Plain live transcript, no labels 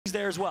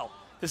there as well.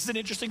 This is an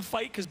interesting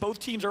fight because both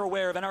teams are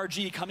aware of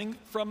NRG coming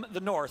from the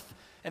north,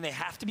 and they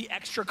have to be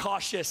extra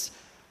cautious.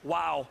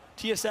 Wow,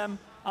 TSM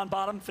on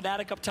bottom,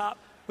 Fnatic up top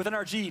with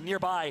NRG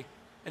nearby.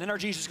 And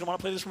NRG is just going to want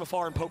to play this from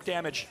afar and poke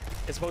damage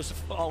as opposed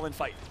to all-in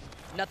fight.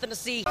 Nothing to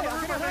see. I'm getting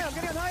on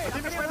high. I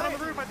think it's on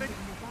the roof, I think.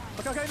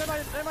 Okay,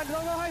 never mind.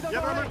 Don't go high.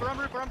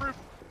 Yeah, we're on roof.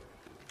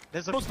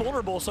 There's most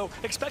vulnerable, so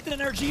expect an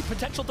NRG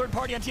potential third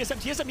party on TSM.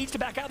 TSM needs to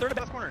back out. They're in the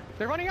best corner.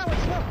 They're running out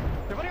with smoke.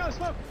 Dropping in the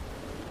smoke.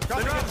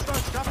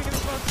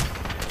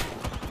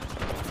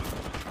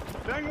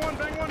 Bang one.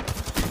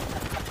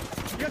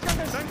 You guys got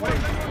this. Bang one.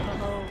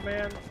 Oh,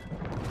 man.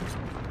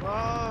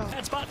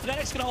 that spot.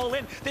 Fnatic's gonna all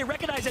in. They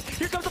recognize it.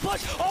 Here comes the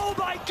push. Oh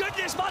my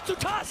goodness,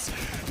 Matsutas,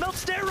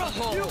 Melstera,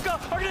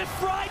 Yuka are gonna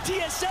fry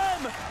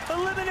TSM.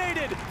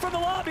 Eliminated from the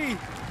lobby.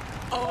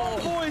 Oh,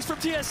 boys from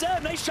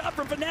TSM. Nice shot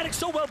from Fnatic.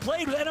 So well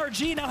played with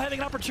NRG now having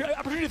an opportunity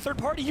to third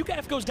party.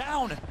 UKF goes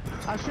down.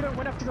 I should have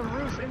went up to the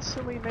roof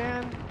instantly,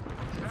 man.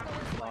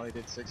 Molly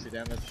did 60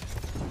 damage.